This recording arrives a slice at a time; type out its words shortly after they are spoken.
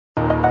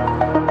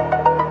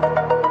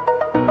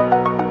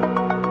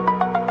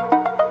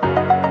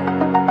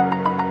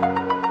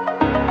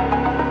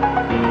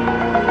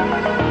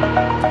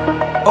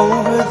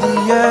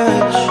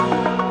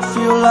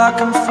like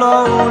I'm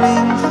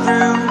floating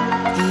through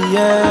the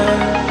air.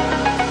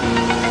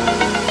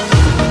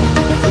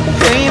 The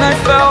pain I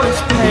felt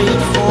is paid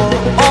for,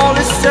 all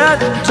is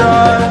said and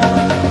done.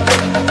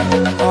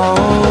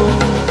 Oh,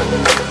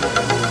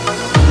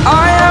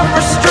 I am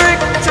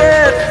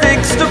restricted,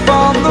 fixed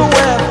upon the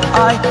web.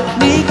 I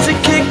need to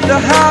kick the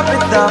habit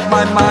that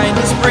my mind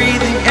is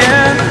breathing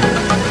in.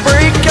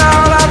 Break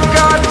out, I've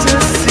got to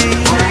see.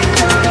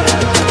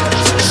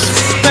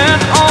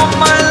 Spent all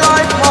my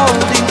life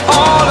holding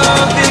all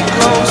of it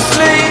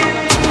closely.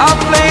 I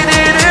played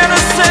it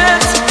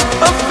innocent,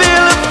 a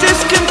feel of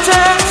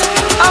discontent.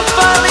 I'm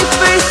finally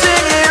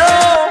facing it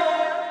all,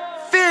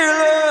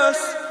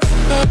 fearless.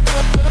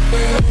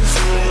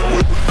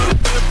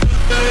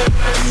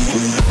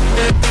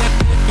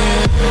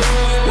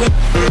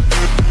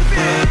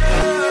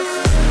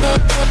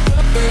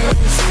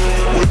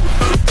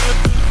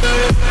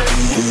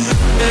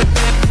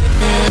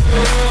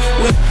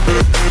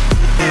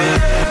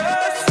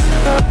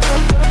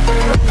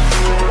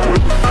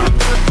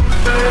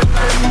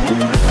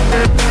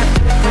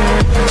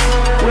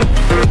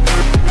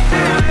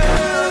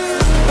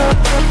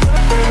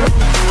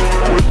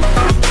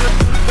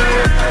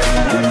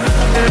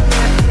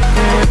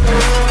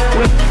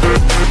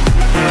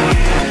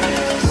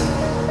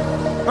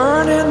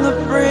 Burning the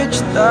bridge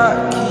that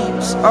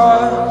keeps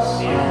us.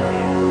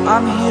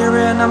 I'm here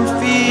and I'm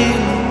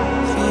feeling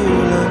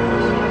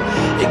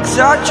fearless.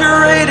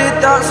 Exaggerated,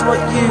 that's what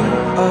you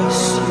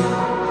assume.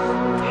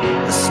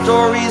 The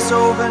story's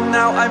over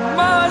now, I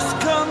must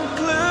come.